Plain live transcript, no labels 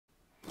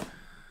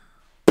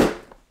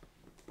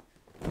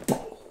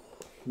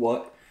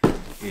What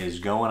is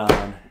going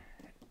on,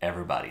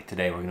 everybody?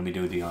 Today we're going to be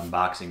doing the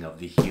unboxing of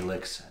the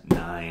Helix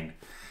 9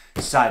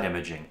 side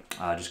imaging.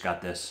 I just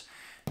got this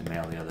in the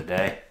mail the other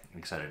day. I'm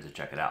excited to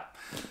check it out.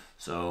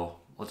 So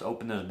let's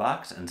open this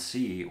box and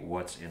see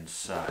what's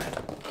inside.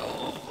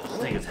 Oh,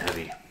 this thing is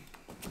heavy.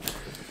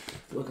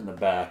 Look in the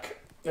back.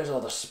 There's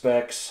all the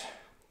specs.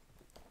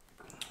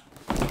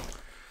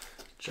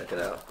 Check it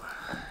out.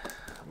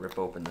 Rip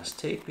open this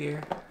tape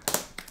here.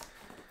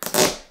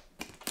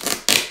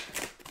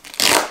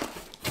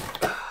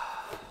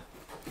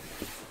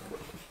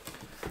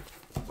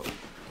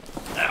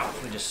 Now,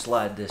 we just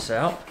slide this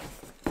out.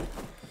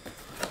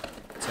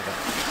 It's like a...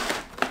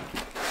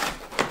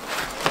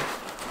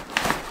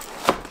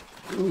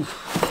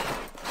 Oof.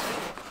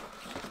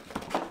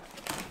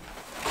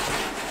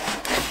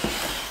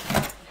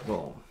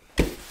 Boom.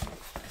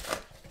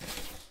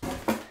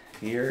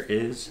 Here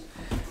is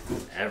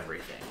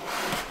everything.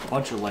 A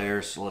bunch of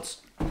layers, so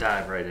let's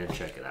dive right in and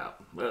check it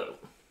out. Whoa.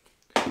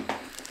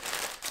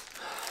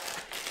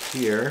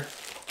 Here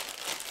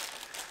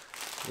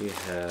we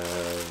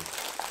have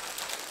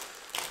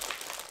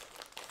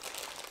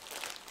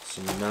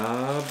some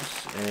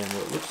knobs and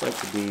what looks like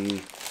to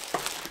be,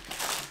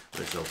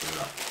 let's open it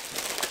up.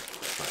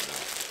 Let's find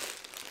out.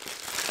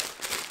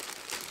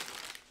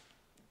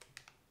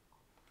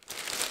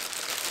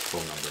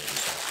 Phone number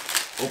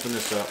inside. Open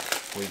this up.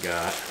 We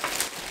got,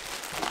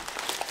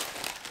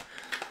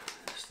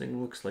 this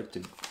thing looks like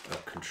a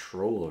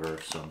controller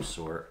of some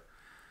sort.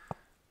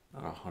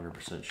 Not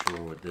 100%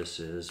 sure what this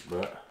is,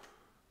 but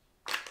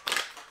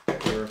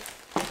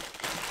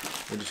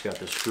we just got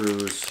the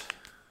screws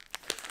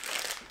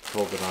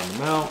bolted on the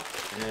mount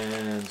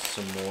and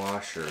some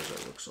washers,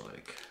 it looks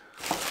like.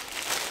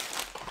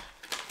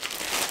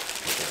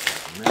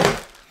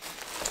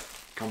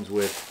 Comes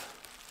with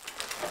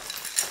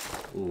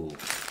a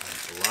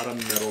lot of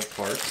metal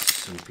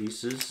parts and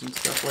pieces and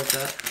stuff like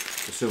that.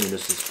 Assuming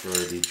this is for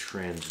the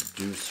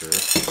transducer.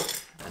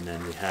 And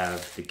then we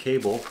have the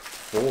cable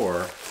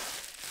for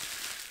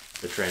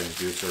the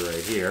transducer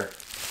right here.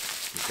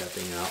 Get that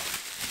thing out.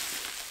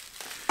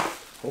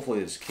 Hopefully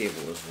this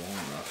cable is long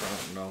enough. I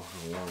don't know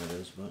how long it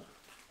is, but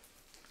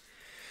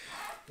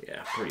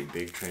yeah, pretty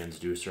big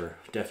transducer.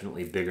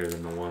 Definitely bigger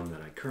than the one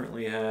that I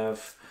currently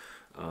have.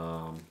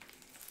 But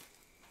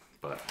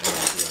yeah,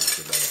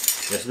 so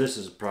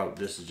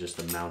this is just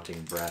the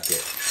mounting bracket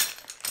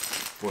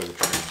for the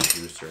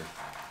transducer.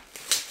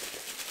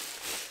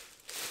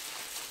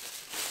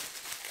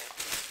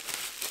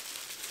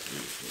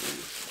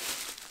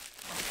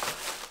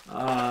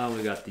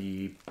 We got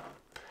the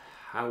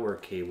power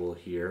cable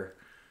here.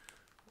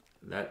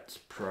 That's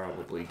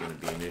probably going to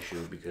be an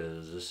issue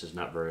because this is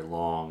not very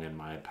long and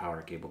my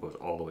power cable goes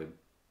all the way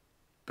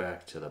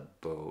back to the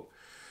boat.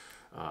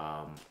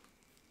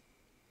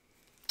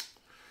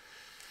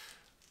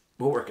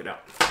 We'll work it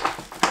out.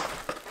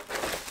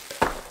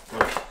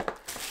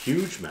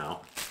 Huge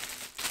mount.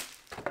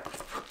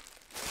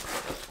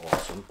 That's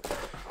awesome.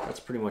 That's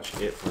pretty much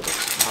it for the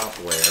top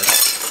layer.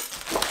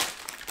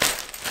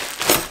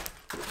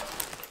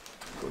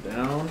 Go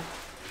down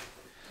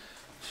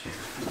to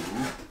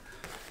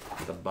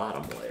the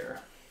bottom layer.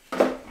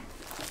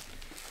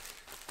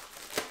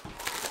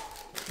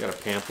 Got a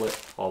pamphlet,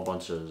 all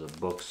bunches of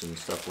books and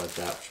stuff like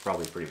that, which is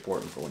probably pretty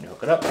important for when you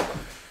hook it up.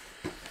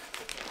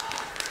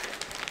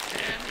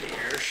 And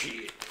here she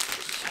is.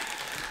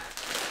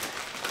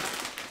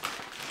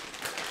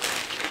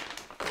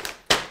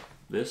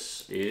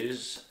 This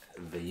is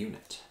the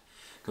unit.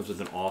 Comes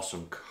with an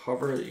awesome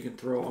cover that you can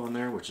throw on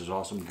there, which is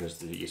awesome because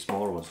the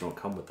smaller ones don't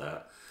come with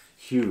that.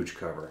 Huge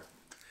cover.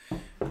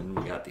 And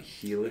we got the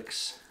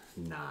Helix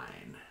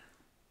 9.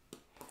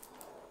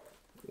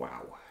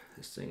 Wow,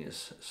 this thing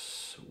is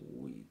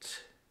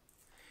sweet.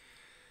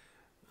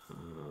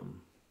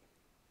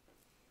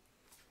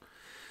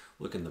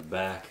 Look in the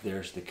back,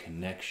 there's the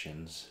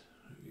connections.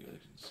 You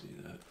guys can see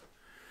that.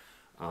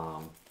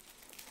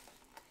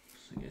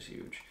 This thing is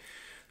huge.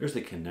 There's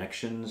the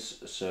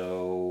connections,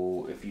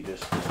 so if you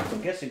just,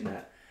 I'm guessing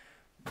that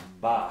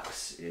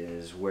box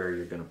is where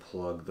you're going to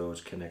plug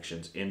those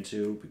connections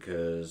into,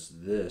 because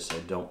this I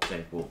don't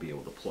think we'll be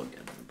able to plug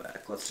in the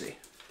back. Let's see.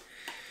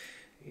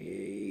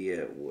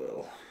 Yeah, it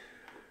will.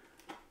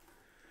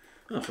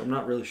 Oh, so I'm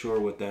not really sure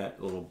what that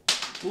little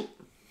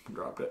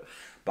dropped it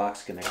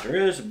box connector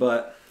is,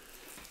 but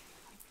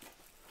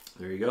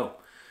there you go.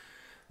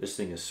 This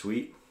thing is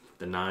sweet.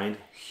 The 9,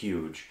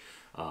 huge.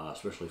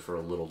 Especially for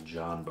a little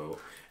John boat.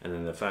 And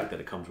then the fact that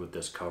it comes with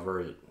this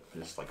cover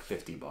is like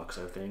 50 bucks,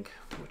 I think,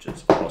 which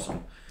is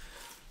awesome.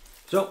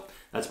 So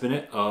that's been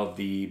it of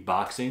the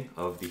boxing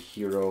of the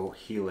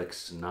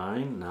Helix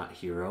 9, not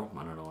Hero,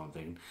 I don't know what I'm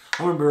thinking.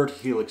 HUMMINBIRD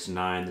Helix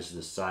 9, this is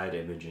the side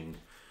imaging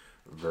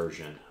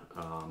version.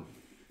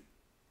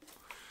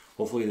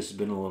 Hopefully this has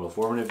been a little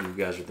informative. If you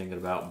guys are thinking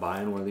about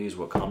buying one of these,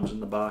 what comes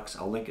in the box,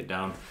 I'll link it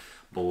down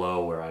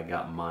below where I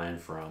got mine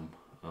from.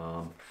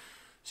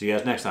 See you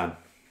guys next time.